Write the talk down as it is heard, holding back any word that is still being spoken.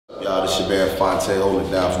Y'all, this your man Phonte, holding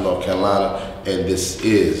it down from North Carolina, and this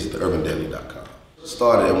is theurbandaily.com.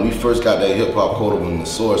 Started, when we first got that hip hop quotable in the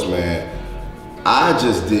source, man, I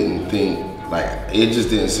just didn't think, like, it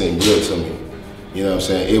just didn't seem real to me. You know what I'm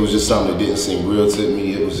saying? It was just something that didn't seem real to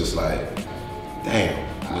me. It was just like,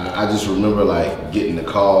 damn. I just remember like getting the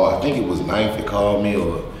call. I think it was Ninth that called me,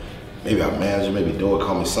 or maybe our manager, maybe Dora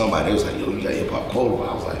called me, somebody. They was like, yo, you got hip hop quotable.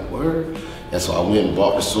 I was like, word? And so I went and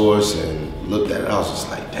bought the source and looked at it. I was just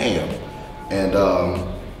like, damn. And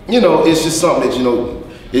you know, it's just something that, you know,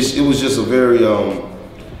 it was just a very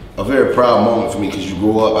proud moment for me, because you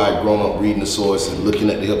grow up, I had grown up reading the source and looking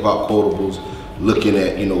at the hip hop quotables, looking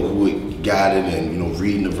at, you know, who it got it, and, you know,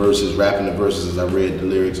 reading the verses, rapping the verses as I read the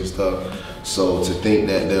lyrics and stuff. So to think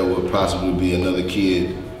that there would possibly be another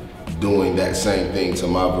kid doing that same thing to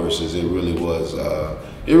my verses, it really was a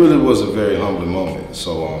very humbling moment.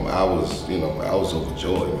 So I was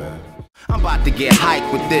overjoyed, man. I'm about to get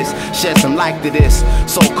hyped with this, shed some light to this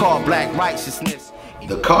so-called black righteousness.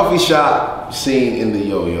 The coffee shop scene in the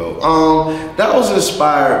Yo-Yo, that was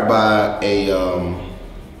inspired by a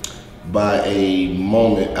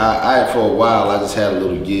moment. I for a while, I just had a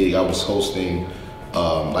little gig. I was hosting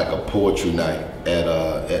like a poetry night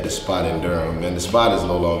at the spot in Durham, and the spot is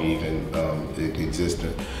no longer even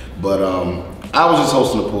existent. But I was just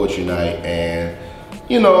hosting a poetry night, and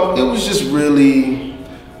you know, it was just really,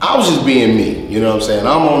 I was just being me. You know what I'm saying?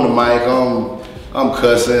 I'm on the mic, I'm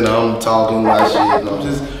cussing, I'm talking my shit, and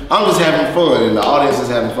I'm just having fun, and the audience is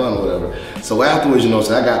having fun or whatever. So afterwards, you know,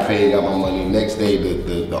 so I got paid, got my money. Next day,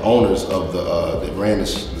 the owners of that ran the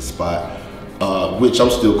spot, which I'm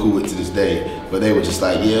still cool with to this day, but they were just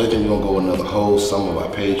like, yeah, I think we're gonna go with another host. Some of our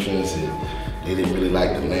patrons, and they didn't really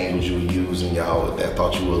like the language you were using, y'all. They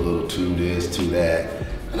thought you were a little too this, too that.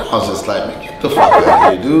 And I was just like, man, get the fuck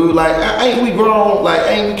out of here, dude. Like, ain't we grown? Like,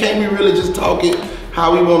 can't we really just talk it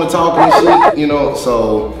how we want to talk and shit, you know?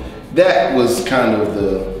 So that was kind of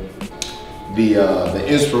the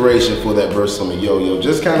inspiration for that verse on the Yo-Yo.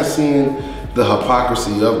 Just kind of seeing the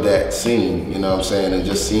hypocrisy of that scene, you know what I'm saying? And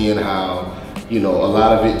just seeing how, you know, a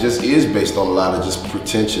lot of it just is based on a lot of just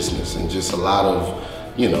pretentiousness and just a lot of,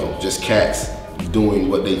 you know, just cats doing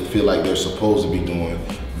what they feel like they're supposed to be doing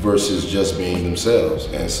versus just being themselves.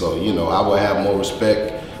 And so, you know, I would have more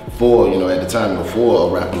respect for, you know, at the time before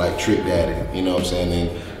a rapper like Trick Daddy, you know what I'm saying,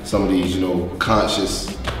 and some of these, you know, conscious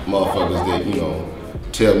motherfuckers that, you know,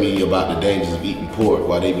 tell me about the dangers of eating pork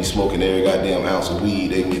while they be smoking every goddamn ounce of weed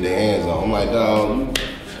they can get their hands on. I'm like, dawg,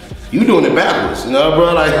 you doing it backwards, you know,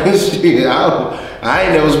 bro? Like, shit, I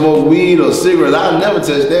ain't never smoked weed or cigarettes. I'll never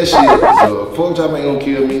touch that shit. So, pork chop ain't gonna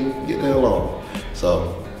kill me. Get the hell on.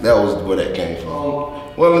 So, that was where that came from.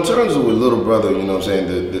 Well, in terms of with Little Brother, you know what I'm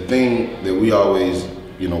saying, the thing that we always,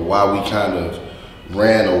 you know, why we kind of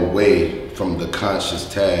ran away from the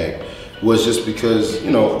conscious tag was just because,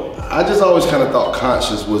 you know, I just always kind of thought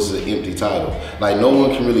conscious was an empty title. Like, no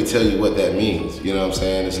one can really tell you what that means, you know what I'm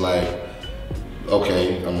saying? It's like,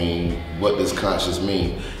 okay, I mean, what does conscious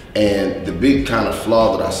mean? And the big kind of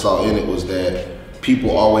flaw that I saw in it was that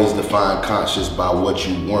people always define conscious by what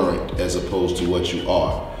you weren't as opposed to what you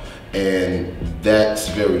are. And that's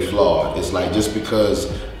very flawed. It's like, just because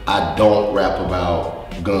I don't rap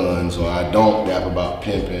about guns, or I don't rap about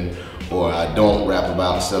pimping, or I don't rap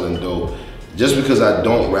about selling dope, just because I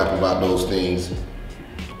don't rap about those things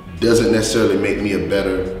doesn't necessarily make me a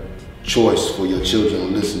better choice for your children to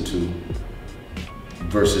listen to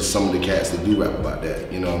versus some of the cats that do rap about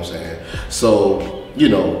that, you know what I'm saying? So, you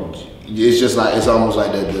know, it's just like, it's almost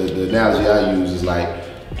like the analogy I use is like,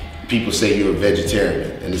 people say you're a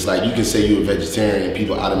vegetarian, and it's like, you can say you're a vegetarian and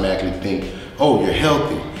people automatically think, oh, you're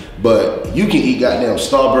healthy. But you can eat goddamn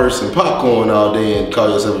Starburst and popcorn all day and call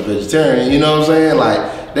yourself a vegetarian, you know what I'm saying?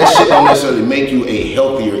 Like, that shit don't necessarily make you a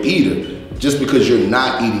healthier eater. Just because you're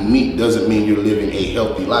not eating meat doesn't mean you're living a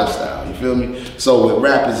healthy lifestyle, you feel me? So with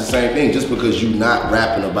rap, it's the same thing. Just because you're not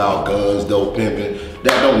rapping about guns, dope, pimping,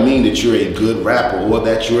 that don't mean that you're a good rapper or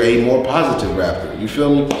that you're a more positive rapper, you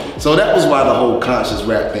feel me? So that was why the whole conscious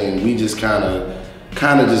rap thing, we just kind of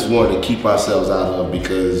just wanted to keep ourselves out of,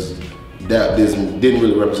 because that didn't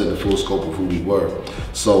really represent the full scope of who we were.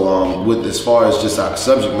 So with as far as just our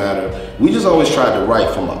subject matter, we just always tried to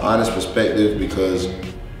write from an honest perspective, because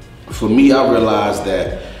for me, I realized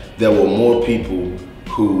that there were more people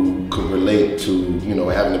who could relate to, you know,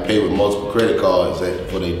 having to pay with multiple credit cards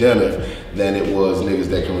for their dinner than it was niggas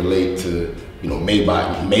that can relate to, you know,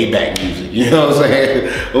 Maybach music, you know what I'm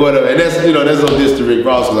saying? Or whatever. And that's, you know, that's no diss to Rick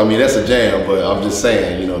Ross, because I mean, that's a jam, but I'm just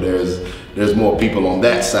saying, you know, there's there's more people on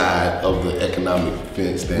that side of the economic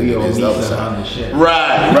fence than We there is the other Nissan, side.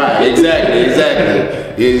 Right, exactly.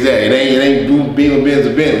 It ain't Beamer, Benz,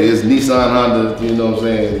 or Bentley. It's Nissan, Honda, you know what I'm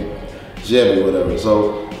saying, Chevy, whatever.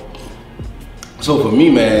 So for me,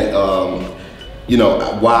 man, you know,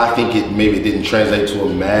 why I think it maybe didn't translate to a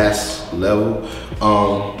mass level.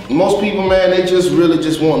 Most people, man, they just really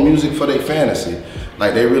just want music for their fantasy.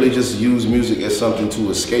 Like they really just use music as something to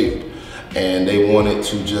escape. And they want it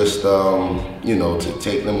to just, you know, to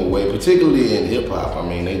take them away, particularly in hip hop. I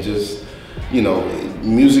mean, they just, you know,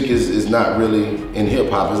 music is not really, in hip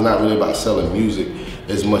hop, it's not really about selling music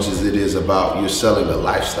as much as it is about you're selling a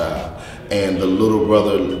lifestyle. And the Little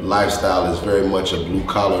Brother lifestyle is very much a blue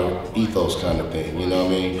collar ethos kind of thing, you know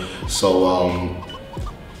what I mean? So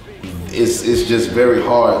it's just very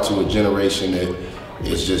hard to a generation that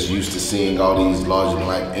is just used to seeing all these larger than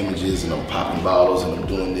life images and I'm popping bottles and I'm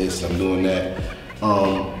doing this and I'm doing that.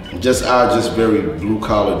 Just our just very blue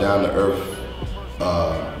collar, down to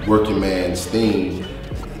earth, working man's thing.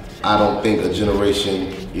 I don't think a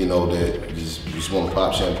generation, you know, that just want to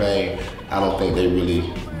pop champagne, I don't think they really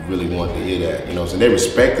want to hear that, you know. So they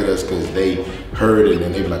respected us because they heard it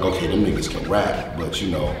and they were like, okay, them niggas can rap, but you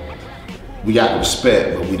know, we got the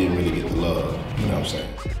respect, but we didn't really get the love, you know what I'm saying?